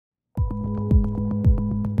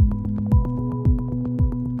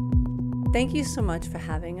Thank you so much for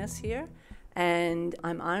having us here. And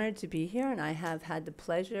I'm honored to be here, and I have had the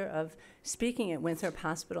pleasure of speaking at Winthrop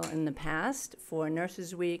Hospital in the past for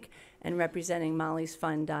Nurses Week and representing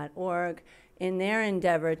mollysfund.org in their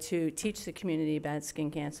endeavor to teach the community about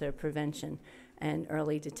skin cancer prevention and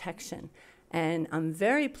early detection. And I'm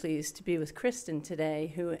very pleased to be with Kristen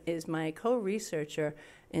today, who is my co-researcher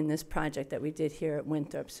in this project that we did here at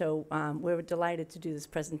Winthrop. So we're delighted to do this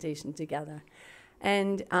presentation together.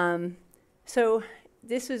 And so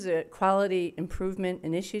this is a quality improvement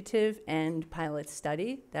initiative and pilot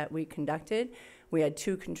study that we conducted. We had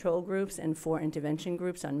 2 control groups and 4 intervention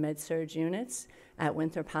groups on med-surg units at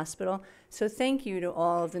Winthrop Hospital. So thank you to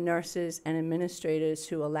all of the nurses and administrators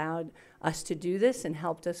who allowed us to do this and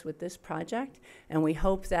helped us with this project. And we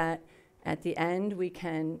hope that at the end we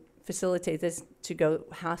can facilitate this to go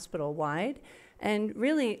hospital-wide. And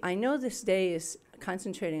really, I know this day is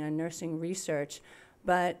concentrating on nursing research,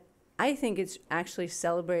 but I think it's actually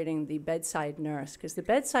celebrating the bedside nurse, because the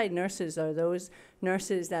bedside nurses are those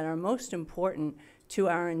nurses that are most important to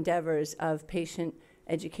our endeavors of patient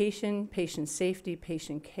education, patient safety,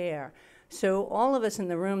 patient care. So all of us in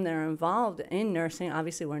the room that are involved in nursing,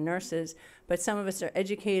 obviously we're nurses, but some of us are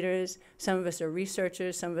educators, some of us are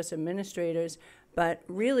researchers, some of us are administrators, but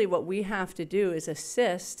really what we have to do is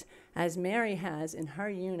assist, as Mary has in her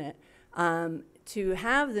unit, to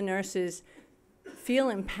have the nurses feel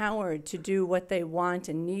empowered to do what they want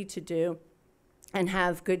and need to do and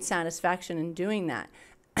have good satisfaction in doing that.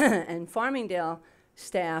 And Farmingdale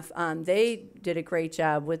staff, they did a great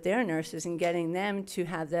job with their nurses in getting them to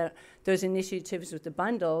have those initiatives with the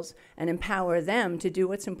bundles and empower them to do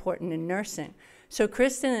what's important in nursing. So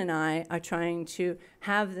Kristen and I are trying to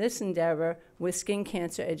have this endeavor with skin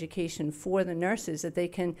cancer education for the nurses, that they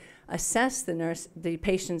can assess the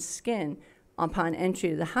patient's skin upon entry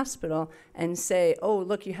to the hospital and say, oh,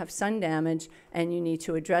 look, you have sun damage and you need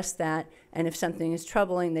to address that. And if something is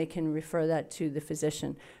troubling, they can refer that to the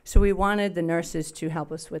physician. So we wanted the nurses to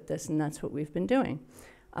help us with this, and that's what we've been doing.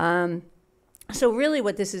 So really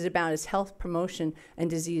what this is about is health promotion and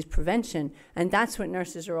disease prevention, and that's what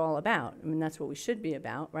nurses are all about. I mean, that's what we should be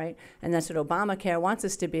about, right? And that's what Obamacare wants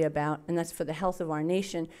us to be about, and that's for the health of our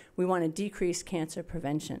nation. We want to decrease cancer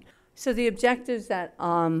prevention. So the objectives that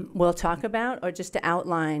we'll talk about are just to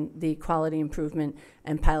outline the quality improvement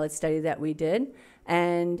and pilot study that we did.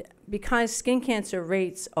 And because skin cancer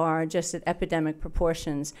rates are just at epidemic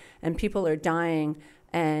proportions and people are dying,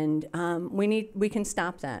 and we can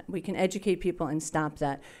stop that. We can educate people and stop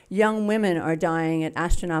that. Young women are dying at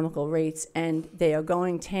astronomical rates, and they are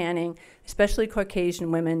going tanning, especially Caucasian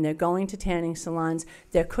women. They're going to tanning salons,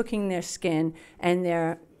 they're cooking their skin, and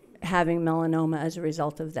they're having melanoma as a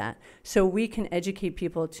result of that. So we can educate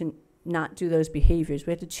people to not do those behaviors.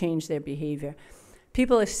 We have to change their behavior.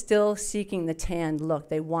 People are still seeking the tanned look.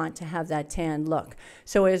 They want to have that tanned look.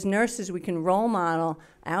 So as nurses, we can role model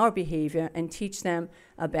our behavior and teach them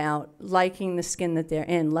about liking the skin that they're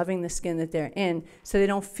in, loving the skin that they're in, so they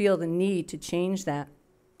don't feel the need to change that.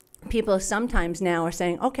 People sometimes now are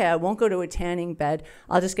saying, okay, I won't go to a tanning bed,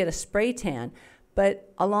 I'll just get a spray tan.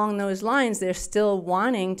 But along those lines, they're still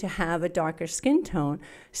wanting to have a darker skin tone.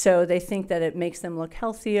 So they think that it makes them look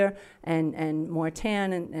healthier and more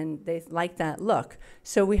tan, and they like that look.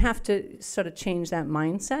 So we have to sort of change that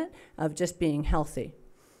mindset of just being healthy.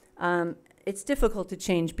 It's difficult to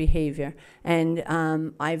change behavior. And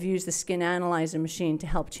I've used the skin analyzer machine to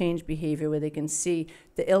help change behavior, where they can see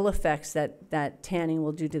the ill effects that tanning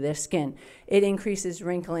will do to their skin. It increases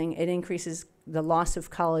wrinkling. It increases the loss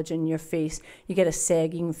of collagen in your face. You get a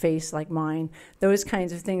sagging face like mine. Those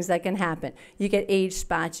kinds of things that can happen. You get age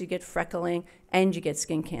spots, you get freckling, and you get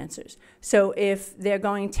skin cancers. So if they're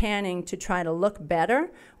going tanning to try to look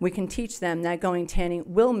better, we can teach them that going tanning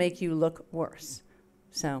will make you look worse.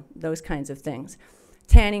 So those kinds of things.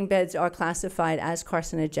 Tanning beds are classified as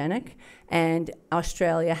carcinogenic, and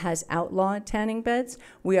Australia has outlawed tanning beds.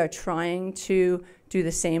 We are trying to do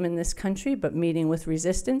the same in this country, but meeting with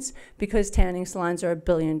resistance, because tanning salons are a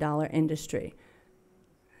billion-dollar industry.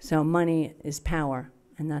 So money is power,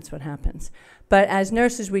 and that's what happens. But as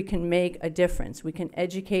nurses, we can make a difference. We can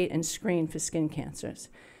educate and screen for skin cancers.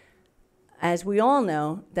 As we all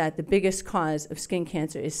know, that the biggest cause of skin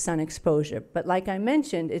cancer is sun exposure. But like I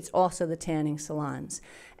mentioned, it's also the tanning salons.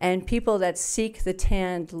 And people that seek the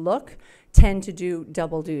tanned look tend to do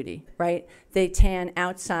double duty, right? They tan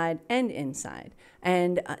outside and inside.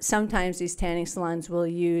 And sometimes these tanning salons will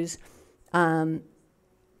use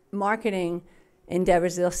marketing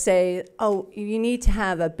endeavors. They'll say, oh, you need to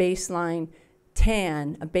have a baseline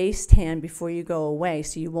tan, a base tan before you go away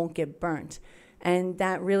so you won't get burnt. and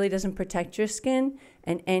that really doesn't protect your skin,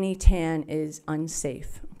 and any tan is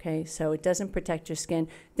unsafe, okay? So it doesn't protect your skin.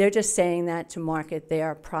 They're just saying that to market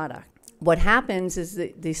their product. What happens is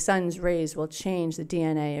that the sun's rays will change the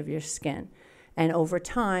DNA of your skin, and over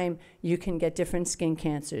time, you can get different skin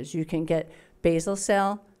cancers. You can get basal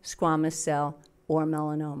cell, squamous cell, or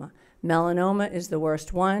melanoma. Melanoma is the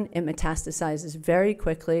worst one. It metastasizes very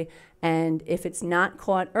quickly, and if it's not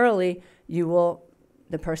caught early,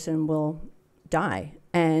 the person will die.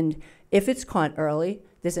 And if it's caught early,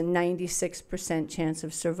 there's a 96% chance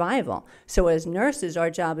of survival. So as nurses, our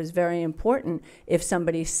job is very important. If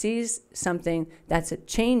somebody sees something that's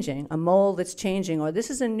changing, a mole that's changing, or this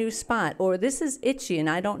is a new spot, or this is itchy and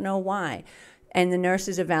I don't know why, and the nurse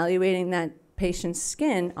is evaluating that patient's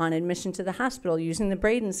skin on admission to the hospital using the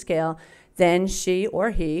Braden scale, then she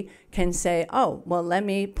or he can say, oh, well, let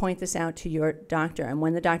me point this out to your doctor. And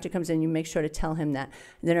when the doctor comes in, you make sure to tell him that.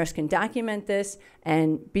 The nurse can document this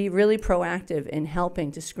and be really proactive in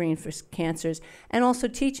helping to screen for cancers, and also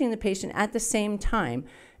teaching the patient at the same time.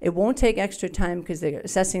 It won't take extra time because they're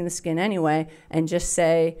assessing the skin anyway, and just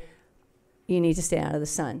say, you need to stay out of the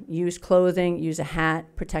sun. Use clothing, use a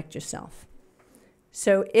hat, protect yourself.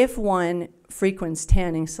 So if one frequents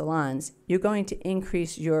tanning salons, you're going to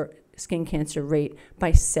increase your skin cancer rate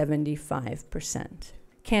by 75%.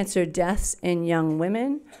 Cancer deaths in young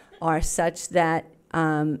women are such that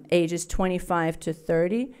ages 25 to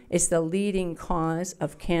 30 is the leading cause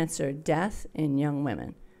of cancer death in young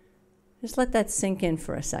women. Just let that sink in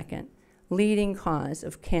for a second. Leading cause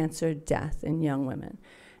of cancer death in young women.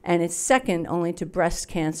 And it's second only to breast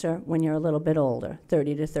cancer when you're a little bit older,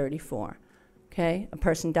 30 to 34. Okay? A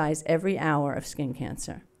person dies every hour of skin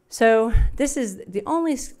cancer. So this is the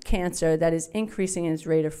only cancer that is increasing in its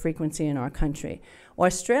rate of frequency in our country.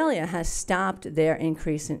 Australia has stopped their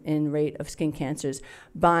increase in rate of skin cancers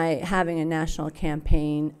by having a national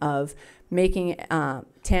campaign of making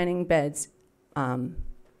tanning beds out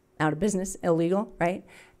of business, illegal, right?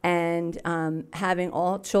 And having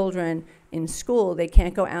all children in school, they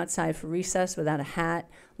can't go outside for recess without a hat,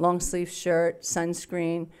 long sleeve shirt,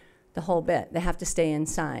 sunscreen, the whole bit. They have to stay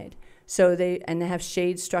inside. So they have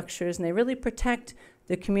shade structures, and they really protect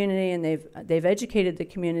the community, and they've educated the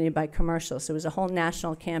community by commercials. So it was a whole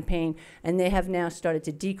national campaign, and they have now started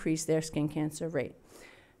to decrease their skin cancer rate.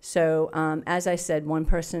 So as I said, one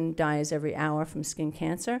person dies every hour from skin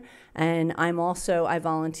cancer, and I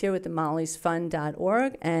volunteer with the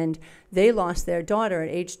mollysfund.org, and they lost their daughter at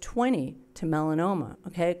age 20 to melanoma.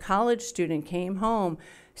 Okay, a college student came home,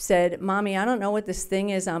 said, "Mommy, I don't know what this thing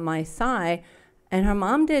is on my thigh." And her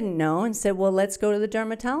mom didn't know and said, well, let's go to the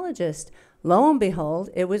dermatologist. Lo and behold,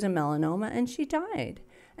 it was a melanoma, and she died.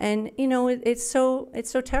 And, you know, it's so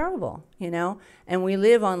terrible, you know. And we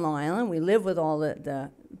live on Long Island. We live with all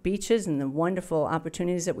the beaches and the wonderful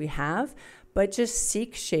opportunities that we have. But just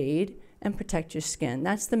seek shade and protect your skin.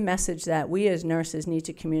 That's the message that we as nurses need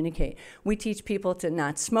to communicate. We teach people to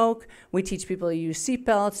not smoke. We teach people to use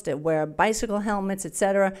seatbelts, to wear bicycle helmets,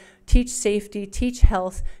 etc. Teach safety, teach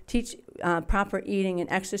health, teach proper eating and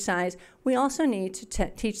exercise. We also need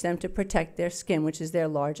to teach them to protect their skin, which is their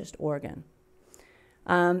largest organ.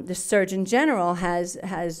 The Surgeon General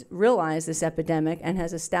has realized this epidemic and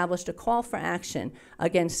has established a call for action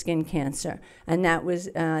against skin cancer. And that was,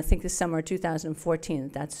 I think, the summer of 2014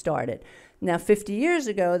 that started. Now, 50 years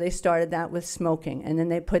ago, they started that with smoking. And then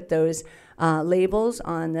they put those labels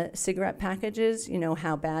on the cigarette packages, you know,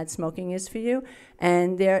 how bad smoking is for you.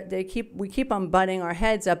 And we keep on butting our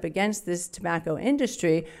heads up against this tobacco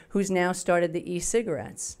industry, who's now started the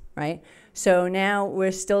e-cigarettes, right? So now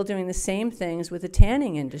we're still doing the same things with the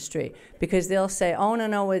tanning industry, because they'll say, oh,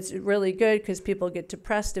 no, it's really good because people get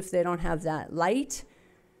depressed if they don't have that light,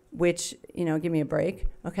 which, you know, give me a break,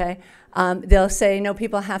 okay? They'll say, no,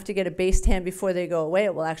 people have to get a base tan before they go away.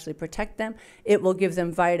 It will actually protect them. It will give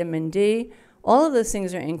them vitamin D. All of those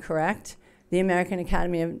things are incorrect. The American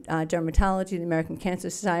Academy of Dermatology, the American Cancer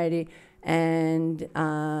Society, and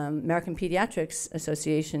American Pediatrics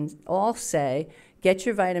Association all say, get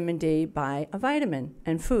your vitamin D by a vitamin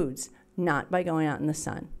and foods, not by going out in the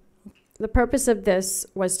sun. The purpose of this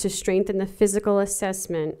was to strengthen the physical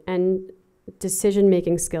assessment and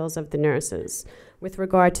decision-making skills of the nurses with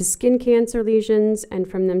regard to skin cancer lesions, and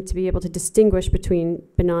from them to be able to distinguish between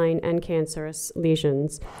benign and cancerous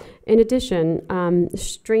lesions. In addition,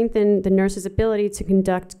 strengthen the nurse's ability to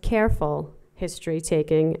conduct careful history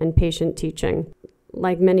taking and patient teaching.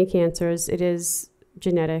 Like many cancers, it is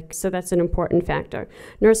genetic, so that's an important factor.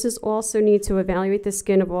 Nurses also need to evaluate the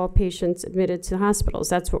skin of all patients admitted to hospitals.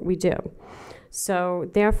 That's what we do. So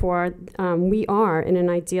therefore, we are in an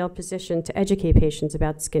ideal position to educate patients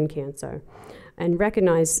about skin cancer and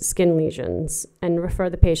recognize skin lesions and refer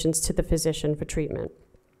the patients to the physician for treatment.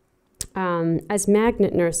 As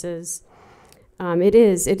magnet nurses,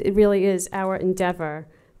 it really is our endeavor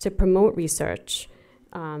to promote research.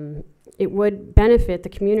 It would benefit the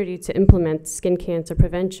community to implement skin cancer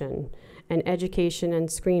prevention and education and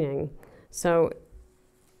screening. So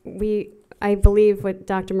I believe what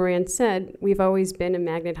Dr. Moran said, we've always been a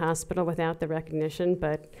magnet hospital without the recognition,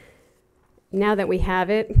 but now that we have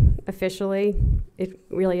it officially, it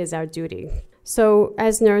really is our duty. So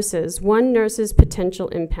as nurses, one nurse's potential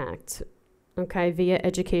impact, okay, via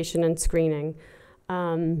education and screening.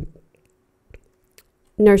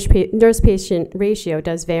 Nurse-patient ratio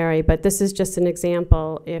does vary, but this is just an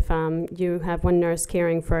example. If you have one nurse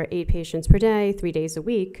caring for 8 patients per day, 3 days a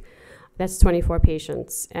week, that's 24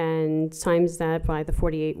 patients. And times that by the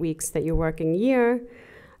 48 weeks that you're working a year,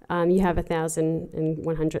 you have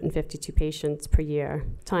 1,152 patients per year.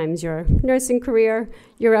 Times your nursing career,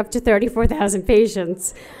 you're up to 34,000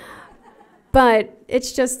 patients. But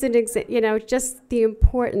it's just just the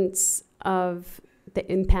importance of the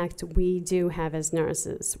impact we do have as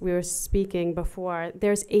nurses. We were speaking before,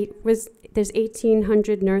 there's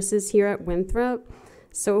 1,800 nurses here at Winthrop.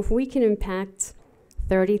 So if we can impact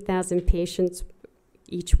 30,000 patients,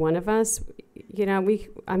 each one of us,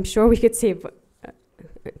 I'm sure we could save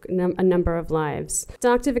a number of lives.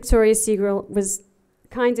 Dr. Victoria Siegel was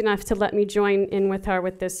kind enough to let me join in with her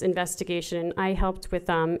with this investigation. I helped with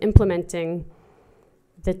implementing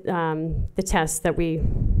the tests that we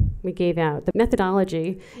gave out. The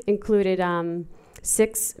methodology included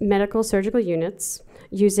 6 medical surgical units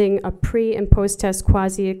using a pre- and post-test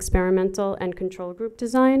quasi-experimental and control group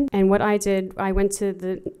design. And what I did, I went to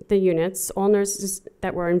the units, all nurses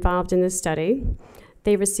that were involved in this study.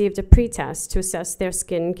 They received a pre-test to assess their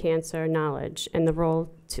skin cancer knowledge and the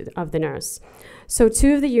role of the nurse. So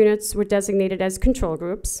 2 of the units were designated as control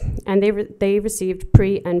groups, and they received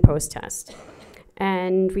pre- and post-test.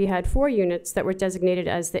 And we had 4 units that were designated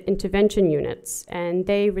as the intervention units, and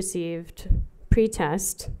they received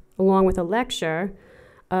pre-test along with a lecture,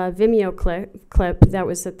 a Vimeo clip that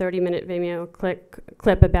was a 30-minute Vimeo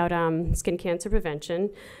clip about skin cancer prevention,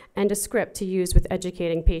 and a script to use with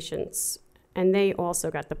educating patients. And they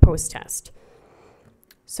also got the post-test.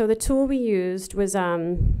 So the tool we used was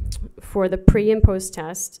for the pre- and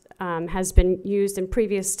post-test has been used in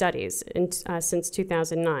previous studies since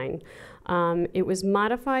 2009. It was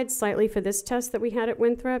modified slightly for this test that we had at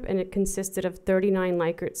Winthrop, and it consisted of 39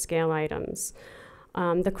 Likert scale items.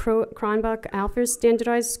 The Cronbach-Alpers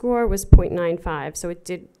standardized score was 0.95, so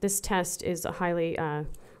this test is a highly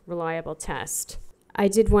reliable test. I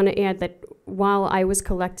did want to add that while I was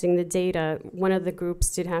collecting the data, one of the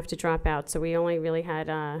groups did have to drop out, so we only really had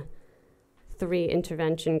 3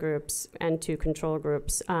 intervention groups and 2 control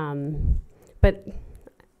groups. But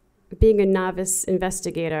being a novice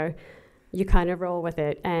investigator, you kind of roll with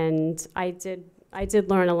it, and I did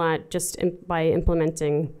learn a lot just by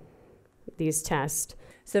implementing these tests.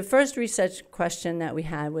 So the first research question that we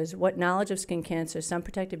had was, what knowledge of skin cancer, some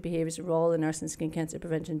protective behaviors, role of the nurse in skin cancer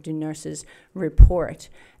prevention do nurses report?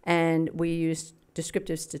 And we used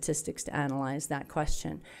descriptive statistics to analyze that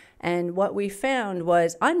question. And what we found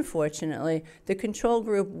was, unfortunately, the control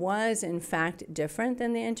group was in fact different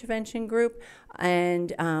than the intervention group,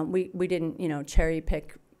 and we didn't, cherry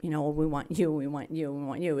pick. We want you, we want you, we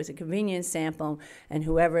want you. It was a convenience sample, and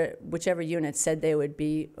whichever unit said they would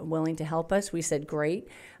be willing to help us, we said great.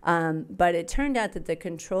 But it turned out that the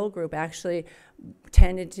control group actually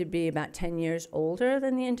tended to be about 10 years older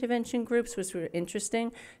than the intervention groups, which was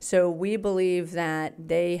interesting. So we believe that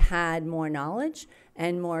they had more knowledge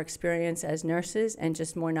and more experience as nurses and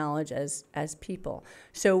just more knowledge as people.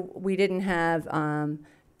 So we didn't have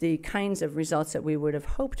the kinds of results that we would have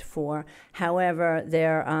hoped for. However,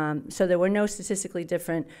 so there were no statistically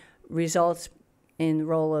different results in the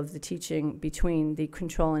role of the teaching between the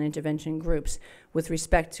control and intervention groups with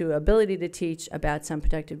respect to ability to teach about some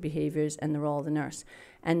protective behaviors and the role of the nurse.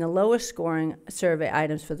 And the lowest scoring survey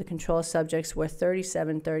items for the control subjects were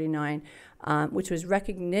 37-39, which was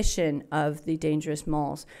recognition of the dangerous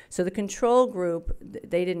moles. So the control group,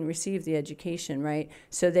 they didn't receive the education, right?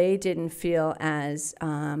 So they didn't feel as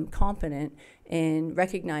competent in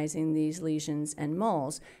recognizing these lesions and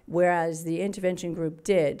moles, whereas the intervention group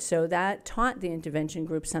did. So that taught the intervention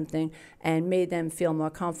group something and made them feel more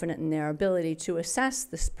confident in their ability to assess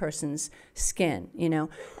this person's skin,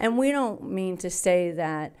 And we don't mean to say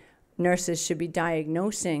that nurses should be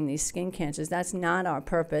diagnosing these skin cancers. That's not our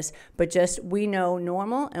purpose, but just we know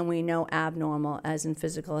normal and we know abnormal as in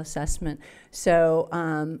physical assessment.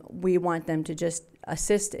 So we want them to just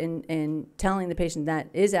assist in telling the patient that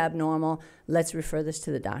is abnormal, let's refer this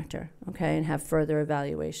to the doctor, okay, and have further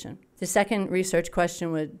evaluation. The second research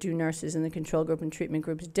question was, do nurses in the control group and treatment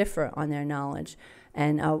groups differ on their knowledge?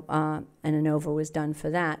 And an ANOVA was done for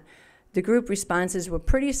that. The group responses were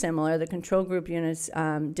pretty similar. The control group units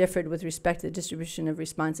differed with respect to the distribution of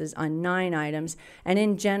responses on 9 items, and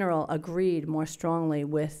in general agreed more strongly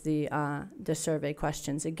with the survey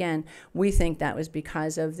questions. Again, we think that was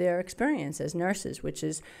because of their experience as nurses, which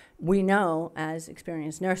is, we know as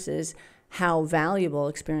experienced nurses how valuable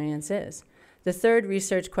experience is. The third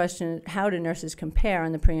research question, how do nurses compare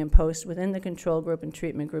on the pre and post within the control group and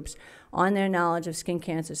treatment groups on their knowledge of skin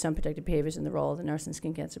cancer, sun protected behaviors, and the role of the nurse in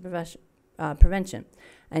skin cancer prevention?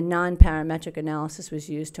 A non-parametric analysis was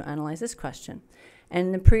used to analyze this question. And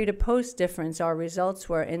in the pre to post difference, our results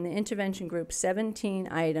were in the intervention group, 17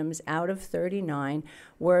 items out of 39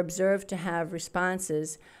 were observed to have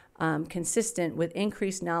responses consistent with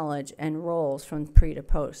increased knowledge and roles from pre to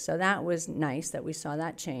post. So that was nice that we saw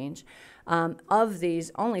that change. Of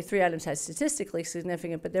these, only 3 items had statistically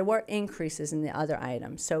significant, but there were increases in the other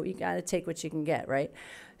items. So you got to take what you can get, right?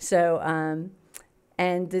 So,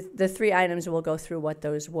 and the 3 items, we'll go through what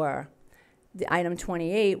those were. The item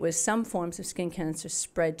 28 was some forms of skin cancer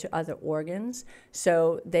spread to other organs.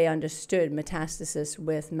 So they understood metastasis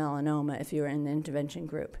with melanoma if you were in the intervention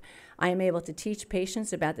group. I am able to teach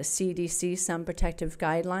patients about the CDC sun protective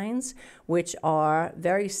guidelines, which are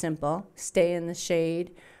very simple. Stay in the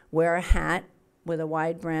shade, wear a hat with a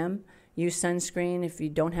wide brim, use sunscreen if you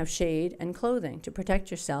don't have shade, and clothing to protect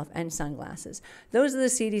yourself, and sunglasses. Those are the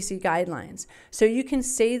CDC guidelines. So you can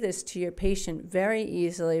say this to your patient very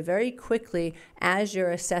easily, very quickly, as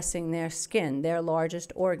you're assessing their skin, their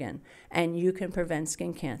largest organ, and you can prevent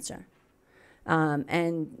skin cancer.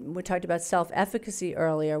 And we talked about self-efficacy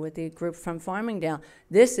earlier with the group from Farmingdale.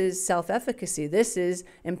 This is self-efficacy. This is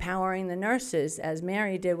empowering the nurses, as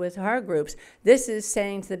Mary did with her groups. This is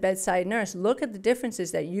saying to the bedside nurse, look at the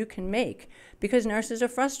differences that you can make. Because nurses are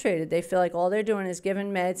frustrated. They feel like all they're doing is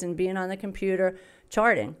giving meds and being on the computer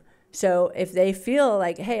charting. So if they feel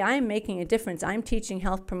like, hey, I'm making a difference, I'm teaching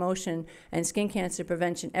health promotion and skin cancer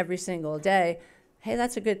prevention every single day, hey,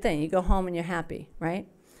 that's a good thing. You go home and you're happy, right?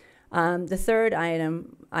 The third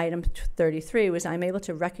item, item 33, was I'm able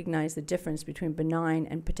to recognize the difference between benign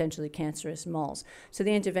and potentially cancerous moles. So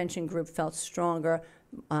the intervention group felt stronger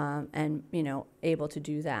and, able to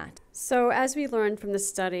do that. So as we learned from the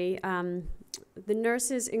study, the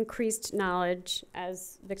nurses' increased knowledge,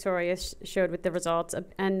 as Victoria showed with the results,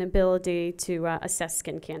 and ability to assess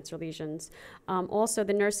skin cancer lesions. Also,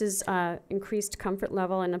 the nurses' increased comfort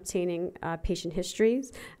level in obtaining patient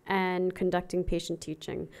histories and conducting patient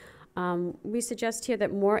teaching. We suggest here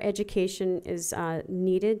that more education is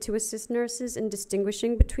needed to assist nurses in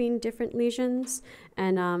distinguishing between different lesions.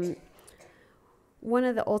 And one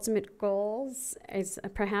of the ultimate goals is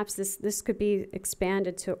perhaps this could be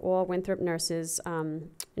expanded to all Winthrop nurses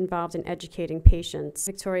involved in educating patients.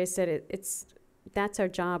 Victoria said that's our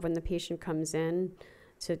job when the patient comes in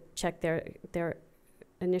to check their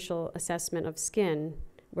initial assessment of skin.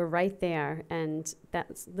 We're right there, and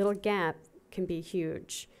that little gap can be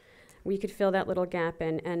huge. We could fill that little gap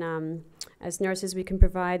in, and as nurses, we can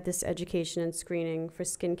provide this education and screening for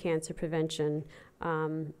skin cancer prevention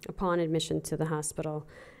upon admission to the hospital.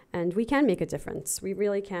 And we can make a difference. We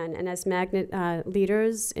really can. And as magnet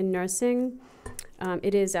leaders in nursing,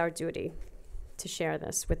 it is our duty to share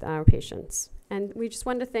this with our patients. And we just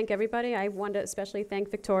wanted to thank everybody. I want to especially thank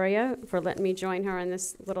Victoria for letting me join her on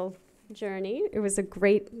this little journey. It was a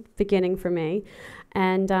great beginning for me.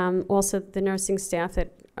 And also the nursing staff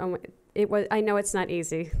that I know it's not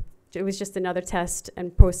easy. It was just another test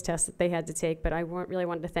and post-test that they had to take, but I really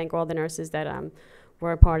wanted to thank all the nurses that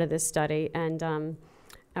were a part of this study. And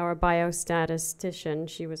our biostatistician,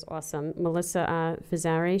 she was awesome. Melissa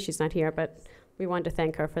Fazari, she's not here, but we wanted to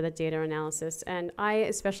thank her for the data analysis. And I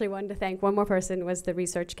especially wanted to thank one more person, was the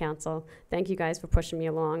Research Council. Thank you guys for pushing me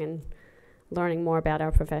along and learning more about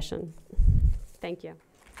our profession. Thank you.